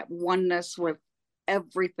oneness with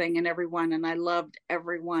everything and everyone, and I loved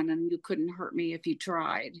everyone, and you couldn't hurt me if you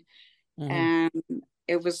tried. Mm-hmm. And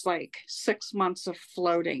it was like 6 months of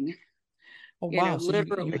floating. Oh, wow. So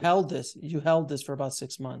you held this for about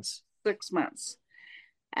 6 months. 6 months.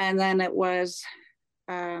 And then it was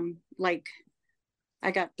like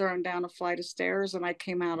I got thrown down a flight of stairs and I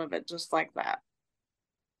came out of it just like that.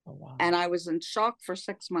 Oh, wow. And I was in shock for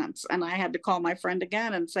 6 months, and I had to call my friend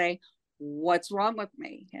again and say, what's wrong with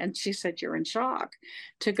me? And she said, you're in shock.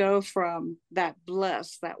 To go from that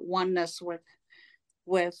bliss, that oneness with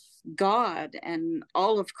God and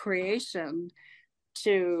all of creation,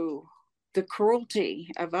 to the cruelty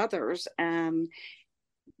of others, and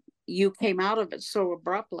you came out of it so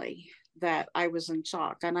abruptly that I was in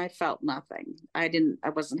shock, and I felt nothing. I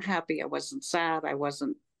wasn't happy, I wasn't sad, I was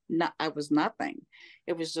nothing.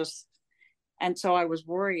 It was just, and so I was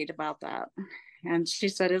worried about that. And she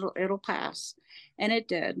said it'll pass, and it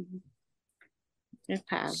did. It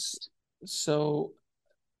passed. So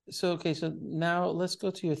okay, so now let's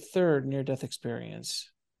go to your third near-death experience.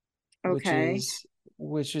 Okay.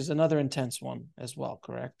 Which is another intense one as well,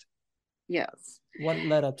 correct? Yes. What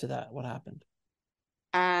led up to that? What happened?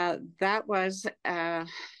 That was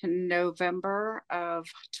November of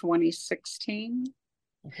 2016.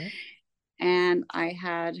 Okay. And I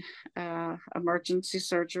had emergency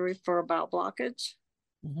surgery for a bowel blockage.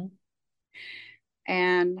 Mm-hmm.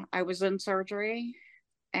 And I was in surgery,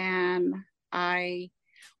 and I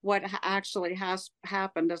what actually has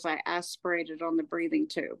happened is I aspirated on the breathing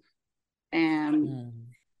tube, and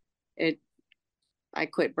I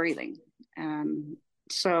quit breathing. And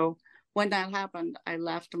so when that happened, I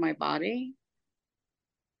left my body,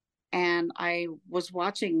 and I was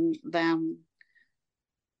watching them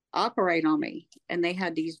operate on me. And they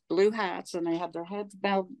had these blue hats, and they had their heads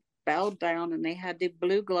bowed down, and they had the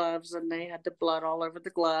blue gloves, and they had the blood all over the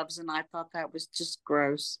gloves. And I thought that was just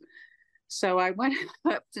gross. So I went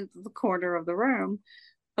up into the corner of the room,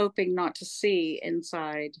 hoping not to see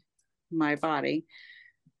inside my body.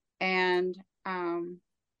 And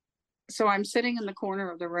so I'm sitting in the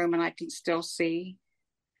corner of the room, and I can still see.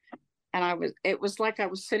 And it was like I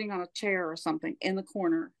was sitting on a chair or something in the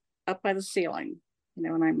corner up by the ceiling,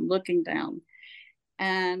 and I'm looking down.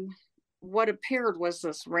 And what appeared was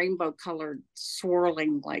this rainbow colored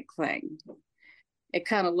swirling like thing. It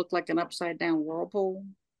kind of looked like an upside down whirlpool,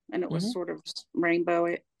 and it was sort of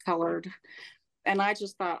rainbow colored. And I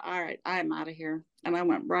just thought, all right, I'm out of here. And I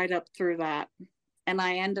went right up through that. And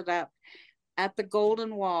I ended up at the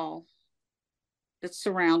golden wall that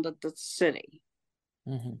surrounded the city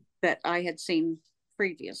that I had seen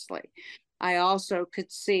previously. I also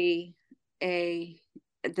could see the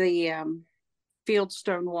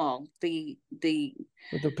fieldstone wall, with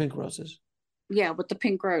the pink roses. Yeah, with the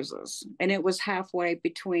pink roses. And it was halfway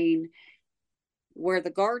between where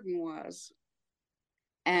the garden was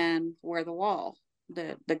and where the wall,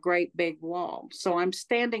 the great big wall. So I'm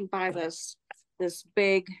standing by this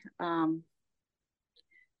big,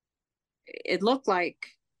 it looked like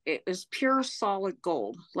it was pure solid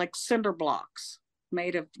gold, like cinder blocks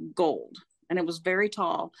made of gold. And it was very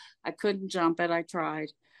tall. I couldn't jump it. I tried.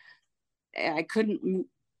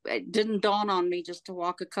 It didn't dawn on me just to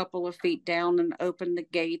walk a couple of feet down and open the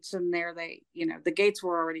gates. And there the gates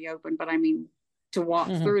were already open, but I mean, to walk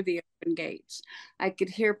through the open gates. I could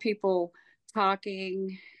hear people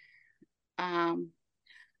talking.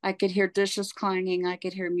 I could hear dishes clanging. I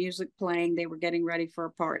could hear music playing. They were getting ready for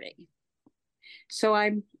a party. So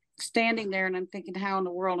I'm standing there, and I'm thinking, how in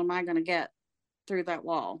the world am I going to get through that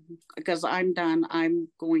wall? Because I'm done. I'm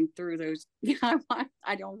going through those.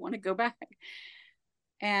 I don't want to go back.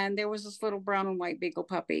 And there was this little brown and white beagle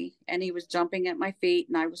puppy, and he was jumping at my feet,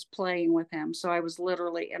 and I was playing with him. So I was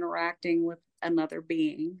literally interacting with another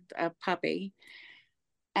being, a puppy.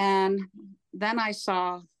 And then I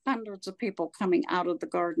saw hundreds of people coming out of the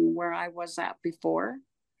garden where I was at before.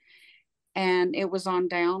 And it was on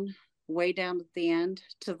down, way down at the end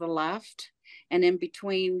to the left. And in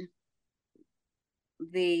between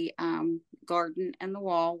the garden and the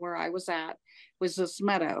wall where I was at was this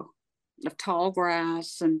meadow of tall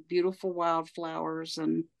grass and beautiful wildflowers.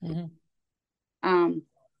 And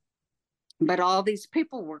but all these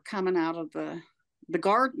people were coming out of the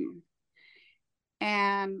garden.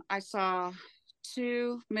 And I saw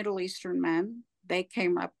two Middle Eastern men. They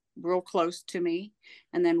came up real close to me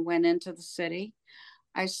and then went into the city.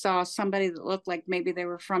 I saw somebody that looked like maybe they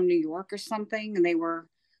were from New York or something, and they were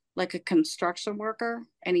like a construction worker,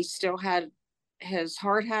 and he still had his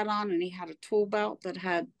hard hat on, and he had a tool belt that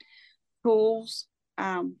had tools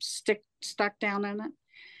stuck down in it.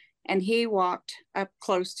 And he walked up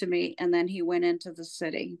close to me, and then he went into the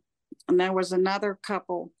city. And there was another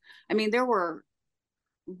couple. I mean, there were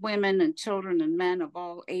women and children and men of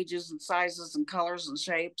all ages and sizes and colors and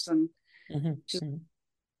shapes, and just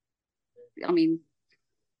I mean,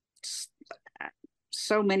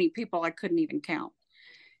 so many people I couldn't even count.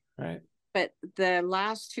 Right. But the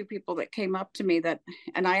last two people that came up to me,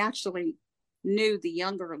 and I actually knew the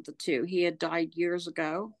younger of the two. He had died years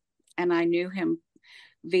ago, and I knew him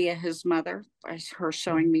via his mother, her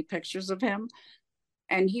showing me pictures of him.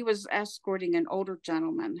 And he was escorting an older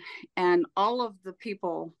gentleman. And all of the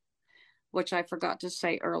people, which I forgot to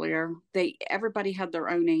say earlier, everybody had their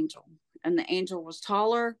own angel. And the angel was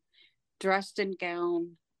taller, dressed in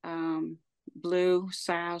gown, blue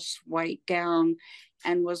sash, white gown,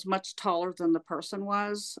 and was much taller than the person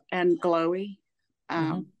was, and glowy.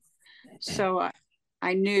 So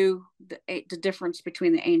I knew the difference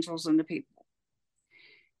between the angels and the people.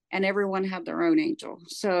 And everyone had their own angel.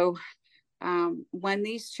 So when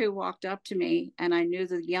these two walked up to me, and I knew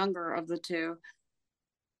the younger of the two,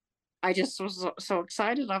 I just was so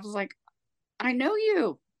excited. I was like, I know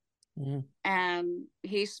you. And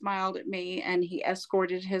he smiled at me, and he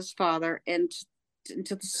escorted his father into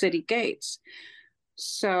the city gates.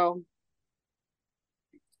 So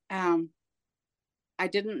I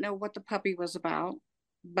didn't know what the puppy was about,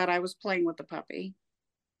 but I was playing with the puppy.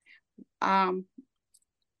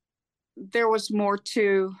 There was more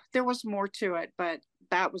to it, but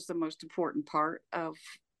that was the most important part of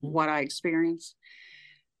what I experienced.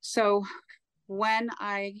 So when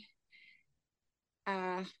I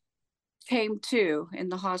came to in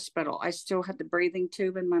the hospital, I still had the breathing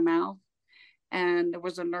tube in my mouth, and there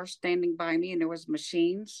was a nurse standing by me, and there was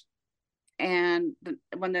machines. And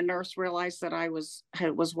when the nurse realized that I was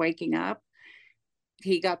waking up,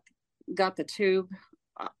 he got the tube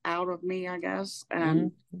out of me, I guess.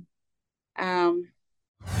 And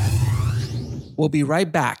we'll be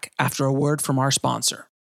right back after a word from our sponsor.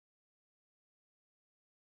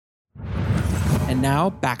 And now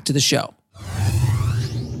back to the show.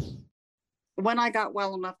 When I got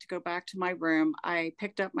well enough to go back to my room, I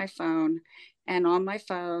picked up my phone, and on my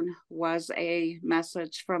phone was a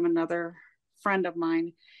message from another friend of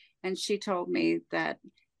mine. And she told me that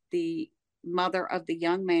the mother of the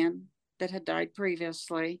young man that had died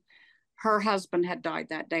previously, her husband had died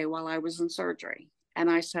that day while I was in surgery.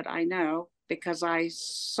 And I said, I know, because I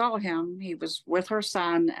saw him. He was with her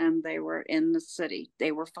son, and they were in the city.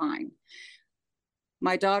 They were fine.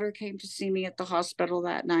 My daughter came to see me at the hospital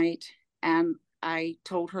that night, and I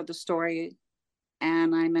told her the story,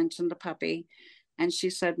 and I mentioned the puppy. And she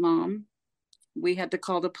said, Mom, we had to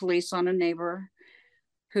call the police on a neighbor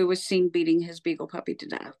who was seen beating his beagle puppy to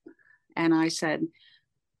death. And I said,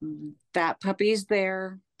 that puppy's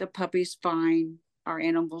there. The puppy's fine. Our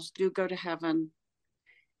animals do go to heaven.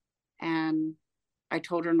 And I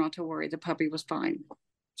told her not to worry. The puppy was fine.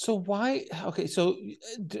 So why? Okay, so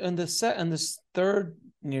on this third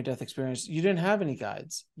near-death experience, you didn't have any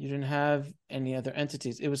guides. You didn't have any other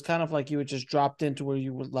entities. It was kind of like you were just dropped into where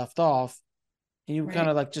you were left off, and you were kind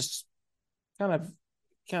of like just kind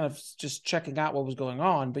of just checking out what was going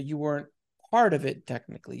on, but you weren't part of it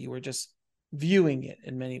technically. You were just viewing it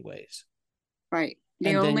in many ways. Right.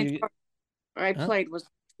 The only part I played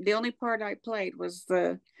was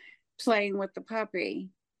the playing with the puppy.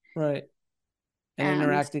 Right. And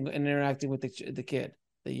interacting with the kid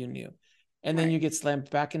that you knew. And then you get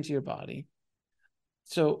slammed back into your body.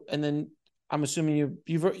 So, and then I'm assuming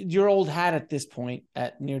you're old hat at this point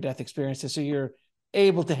at near-death experiences, so you're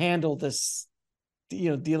able to handle this,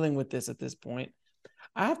 dealing with this at this point.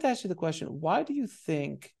 I have to ask you the question, why do you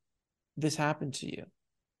think this happened to you?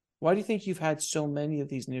 Why do you think you've had so many of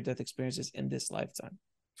these near-death experiences in this lifetime?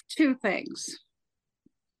 Two things.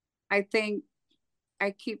 I think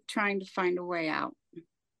I keep trying to find a way out.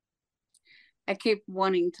 I keep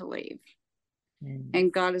wanting to leave.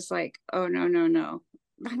 And God is like, oh, no.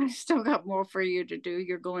 I still got more for you to do.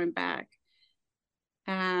 You're going back.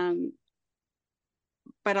 But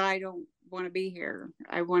I don't want to be here.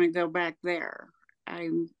 I want to go back there. I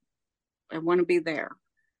want to be there.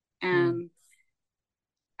 And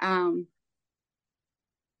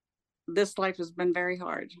this life has been very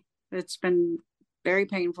hard. It's been very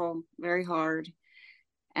painful, very hard.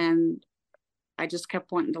 And I just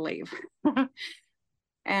kept wanting to leave.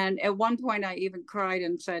 And at one point I even cried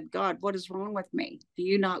and said, God, what is wrong with me? Do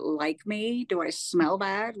you not like me? Do I smell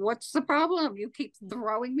bad? What's the problem? You keep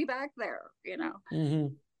throwing me back there,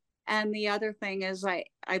 And the other thing is I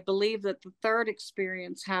believe that the third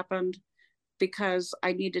experience happened because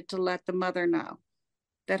I needed to let the mother know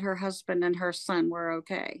that her husband and her son were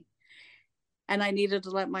okay. And I needed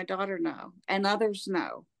to let my daughter know and others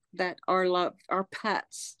know that our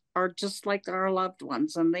pets are just like our loved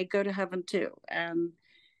ones, and they go to heaven too. And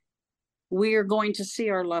we are going to see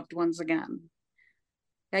our loved ones again.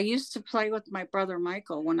 I used to play with my brother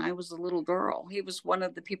Michael when I was a little girl. He was one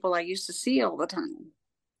of the people I used to see all the time.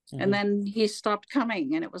 And then he stopped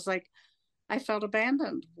coming, and it was like I felt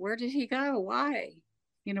abandoned. Where did he go? Why?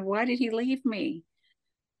 Why did he leave me?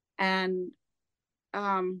 And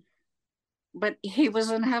but he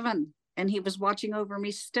was in heaven, and he was watching over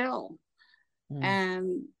me still.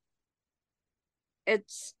 And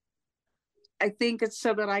I think it's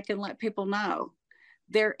so that I can let people know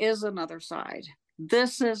there is another side.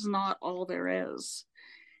 This is not all there is.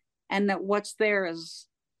 And that what's there is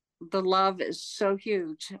the love is so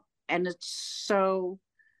huge, and it's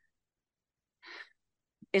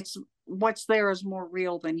what's there is more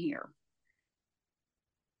real than here.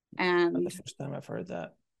 And not the first time I've heard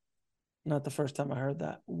that. Not the first time I heard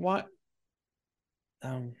that. What?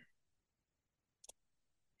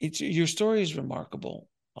 Your story is remarkable,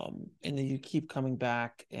 and that you keep coming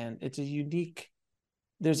back, and it's a unique.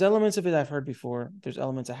 There's elements of it I've heard before. There's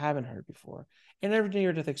elements I haven't heard before, and every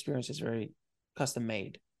near-death experience is very custom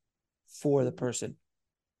made for the person.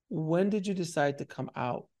 When did you decide to come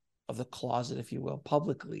out of the closet, if you will,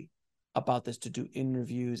 publicly about this, to do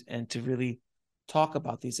interviews and to really talk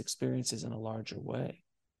about these experiences in a larger way?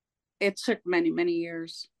 It took many, many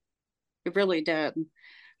years. It really did.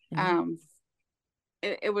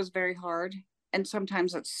 It was very hard. And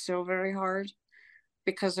sometimes it's still very hard.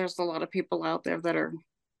 because there's a lot of people out there that are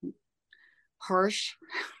harsh.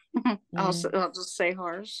 I'll just say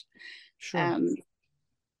harsh. Sure. And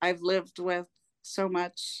I've lived with so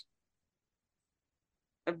much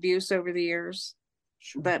abuse over the years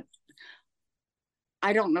that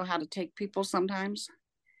I don't know how to take people sometimes.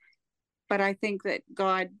 But I think that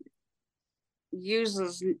God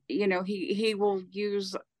uses, he will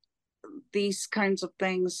use these kinds of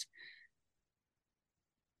things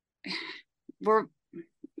where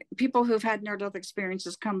people who've had near-death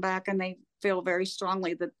experiences come back and they feel very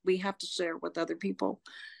strongly that we have to share with other people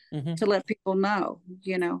to let people know,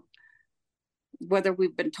 whether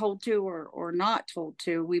we've been told to or not told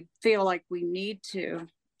to, we feel like we need to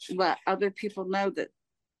let other people know that,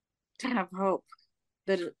 to have hope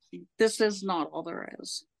that this is not all there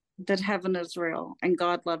is, that heaven is real and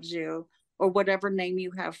God loves you, or whatever name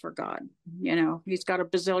you have for God. He's got a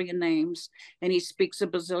bazillion names and he speaks a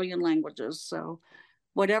bazillion languages. So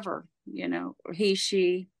whatever, he,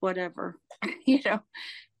 she, whatever,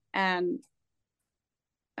 and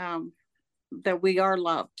that we are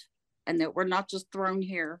loved and that we're not just thrown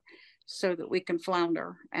here so that we can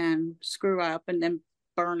flounder and screw up and then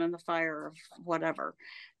burn in the fire of whatever.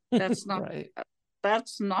 That's not right.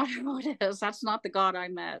 That's not who it is. That's not the God I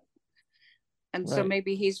met. And so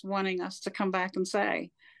maybe he's wanting us to come back and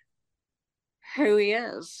say who he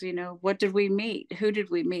is. What did we meet? Who did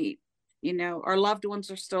we meet? Our loved ones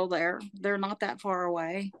are still there. They're not that far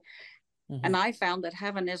away. And I found that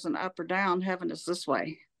heaven isn't up or down. Heaven is this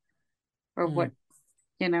way, or what,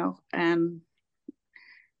 and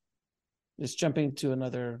it's jumping to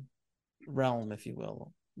another realm, if you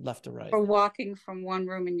will, left to right. Or walking from one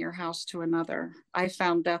room in your house to another. I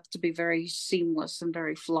found death to be very seamless and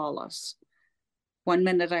very flawless. One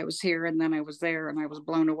minute I was here and then I was there and I was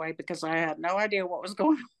blown away because I had no idea what was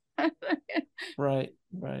going on. Right.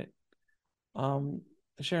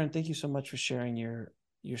 Sharon, thank you so much for sharing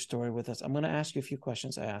your story with us. I'm going to ask you a few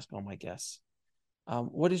questions I ask all my guests.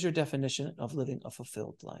 What is your definition of living a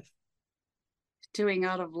fulfilled life? Doing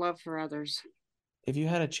out of love for others. If you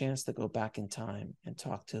had a chance to go back in time and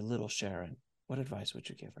talk to little Sharon, what advice would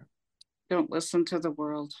you give her? Don't listen to the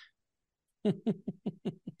world.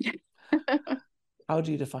 How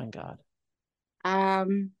do you define God?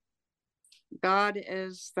 God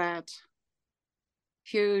is that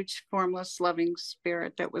huge, formless, loving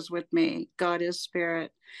spirit that was with me. God is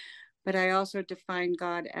spirit. But I also define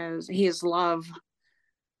God as he is love,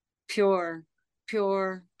 pure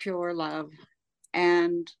love.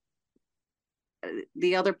 And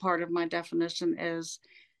the other part of my definition is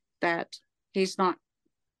that he's not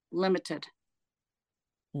limited.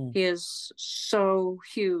 He is so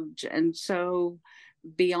huge and so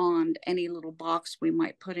beyond any little box we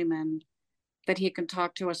might put him in, that he can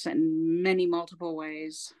talk to us in many multiple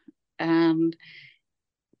ways. And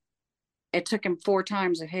it took him 4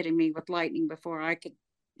 times of hitting me with lightning before I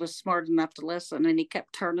was smart enough to listen. And he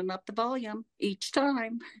kept turning up the volume each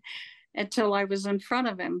time until I was in front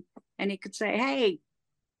of him. And he could say, hey,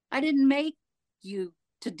 I didn't make you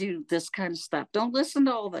to do this kind of stuff. Don't listen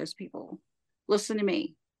to all those people. Listen to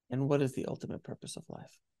me. And what is the ultimate purpose of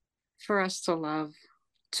life? For us to love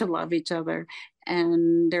each other.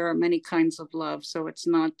 And there are many kinds of love. So it's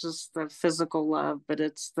not just the physical love, but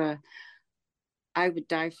it's the I would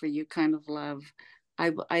die for you kind of love.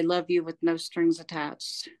 I love you with no strings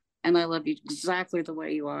attached. And I love you exactly the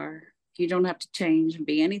way you are. You don't have to change and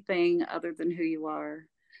be anything other than who you are.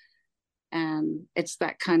 And it's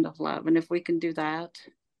that kind of love. And if we can do that,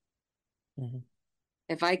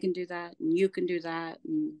 if I can do that and you can do that,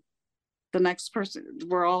 and the next person,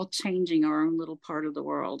 we're all changing our own little part of the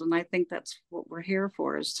world. And I think that's what we're here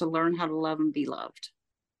for, is to learn how to love and be loved.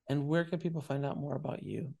 And where can people find out more about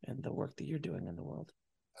you and the work that you're doing in the world?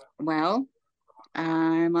 Well,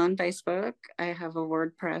 I'm on Facebook. I have a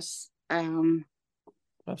WordPress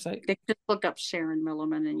website. They just look up Sharon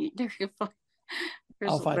Milliman and there you find.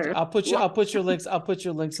 I'll find you. I'll put your links. I'll put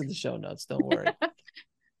your links in the show notes. Don't worry.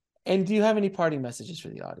 And do you have any parting messages for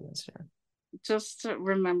the audience, Sharon? Just to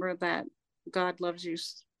remember that God loves you.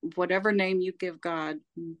 Whatever name you give God,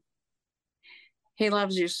 he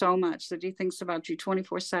loves you so much that he thinks about you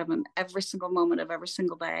 24/7, every single moment of every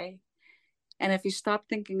single day. And if you stop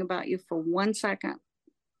thinking about you for 1 second,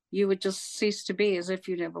 you would just cease to be as if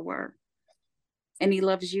you never were. And he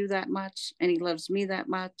loves you that much, and he loves me that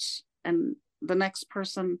much, and the next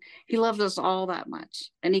person. He loves us all that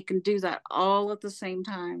much, and he can do that all at the same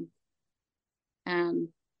time. And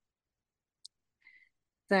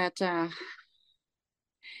that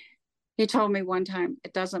he told me one time,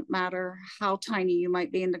 it doesn't matter how tiny you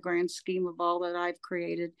might be in the grand scheme of all that I've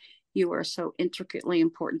created. You are so intricately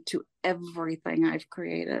important to everything I've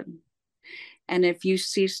created. And if you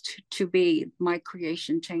cease to be, my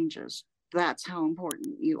creation changes. That's how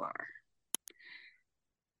important you are.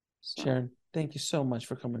 So. Sharon, thank you so much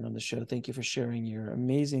for coming on the show. Thank you for sharing your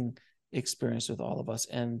amazing experience with all of us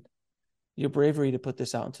and your bravery to put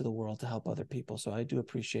this out into the world to help other people. So I do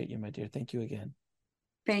appreciate you, my dear. Thank you again.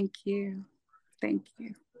 Thank you. Thank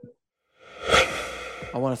you.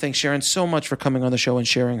 I want to thank Sharon so much for coming on the show and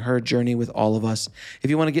sharing her journey with all of us. If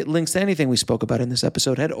you want to get links to anything we spoke about in this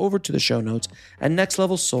episode, head over to the show notes at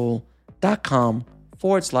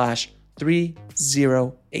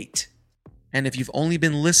nextlevelsoul.com/308. And if you've only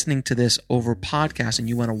been listening to this over podcast and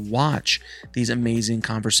you want to watch these amazing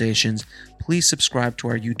conversations, please subscribe to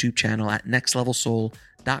our YouTube channel at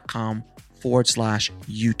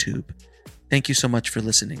nextlevelsoul.com/YouTube. Thank you so much for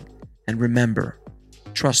listening. And remember,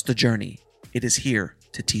 trust the journey. It is here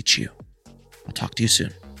to teach you. I'll talk to you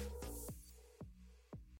soon.